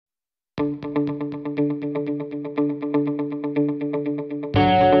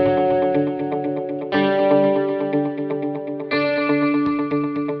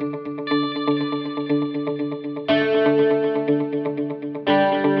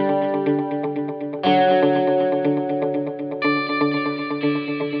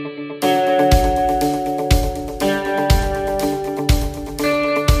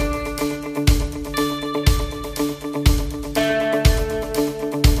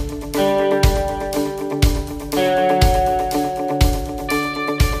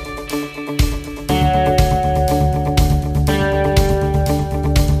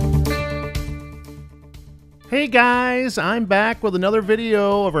Hey guys, I'm back with another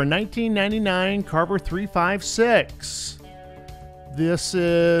video of our 1999 Carver 356. This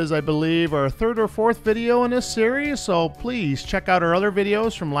is, I believe, our third or fourth video in this series, so please check out our other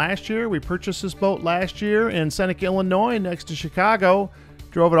videos from last year. We purchased this boat last year in Seneca, Illinois, next to Chicago.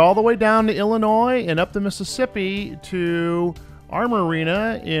 Drove it all the way down to Illinois and up the Mississippi to our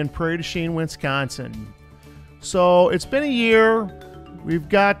marina in Prairie du Chien, Wisconsin. So it's been a year. We've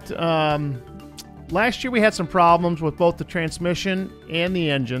got... last year we had some problems with both the transmission and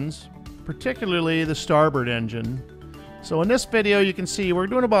the engines, particularly the starboard engine. So in this video you can see we're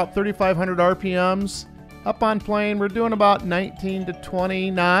doing about 3,500 RPMs. Up on plane we're doing about 19 to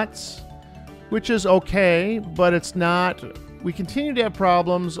 20 knots, which is okay, but it's not. We continue to have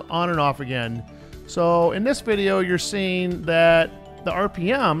problems on and off again. So in this video you're seeing that the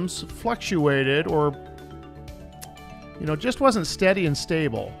RPMs fluctuated, or just wasn't steady and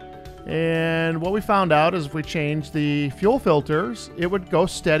stable. And what we found out is if we changed the fuel filters, it would go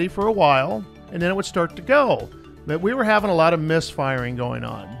steady for a while and then it would start to go. But we were having a lot of misfiring going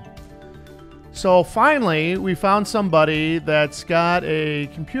on. So finally we found somebody that's got a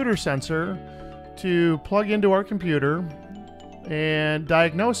computer sensor to plug into our computer and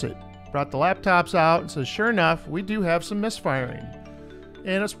diagnose it. Brought the laptops out and says, sure enough, we do have some misfiring,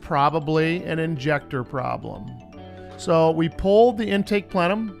 and it's probably an injector problem. So we pulled the intake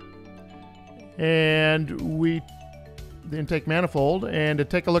plenum and the intake manifold, and to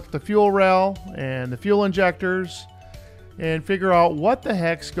take a look at the fuel rail and the fuel injectors and figure out what the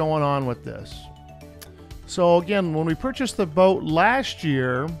heck's going on with this. So again, when we purchased the boat last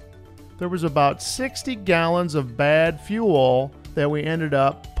year, there was about 60 gallons of bad fuel that we ended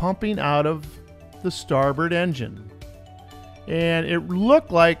up pumping out of the starboard engine. And it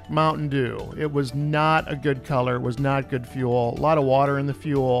looked like Mountain Dew. It was not a good color. It was not good fuel. A lot of water in the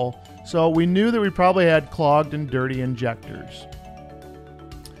fuel. So we knew that we probably had clogged and dirty injectors.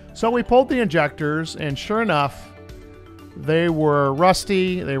 So we pulled the injectors, and sure enough, they were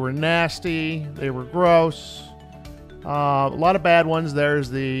rusty, they were nasty, they were gross. A lot of bad ones.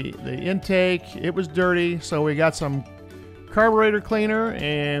 There's the intake. It was dirty, so we got some carburetor cleaner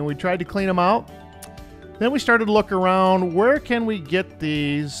and we tried to clean them out. Then we started to look around, where can we get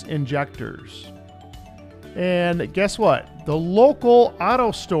these injectors? And guess what? The local auto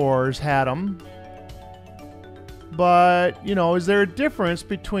stores had them. But, is there a difference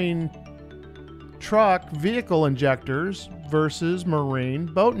between truck vehicle injectors versus marine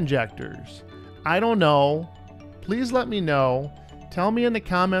boat injectors? I don't know. Please let me know. Tell me in the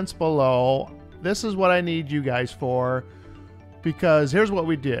comments below. This is what I need you guys for. Because here's what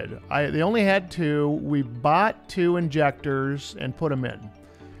we did. They only had two. We bought two injectors and put them in.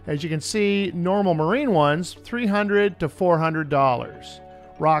 As you can see, normal marine ones, $300 to $400.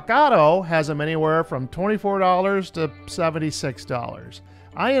 Rock Auto has them anywhere from $24 to $76.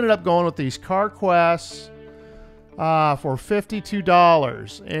 I ended up going with these Carquests for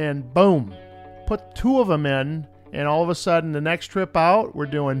 $52, and boom, put two of them in, and all of a sudden the next trip out, we're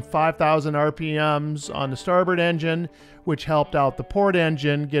doing 5,000 RPMs on the starboard engine, which helped out the port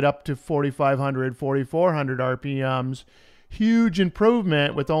engine get up to 4,500, 4,400 RPMs. Huge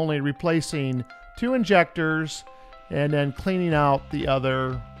improvement with only replacing two injectors and then cleaning out the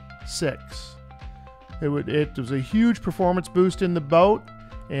other 6. It was a huge performance boost in the boat,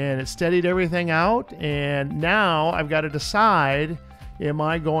 and it steadied everything out. And now I've got to decide, am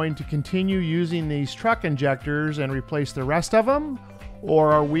I going to continue using these truck injectors and replace the rest of them,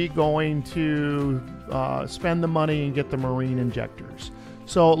 or are we going to spend the money and get the marine injectors?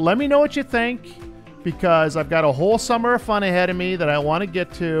 So let me know what you think, because I've got a whole summer of fun ahead of me that I want to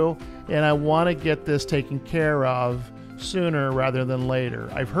get to, and I want to get this taken care of sooner rather than later.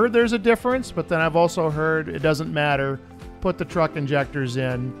 I've heard there's a difference, but then I've also heard it doesn't matter. Put the truck injectors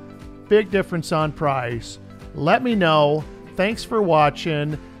in. Big difference on price. Let me know. Thanks for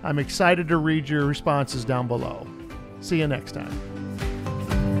watching. I'm excited to read your responses down below. See you next time.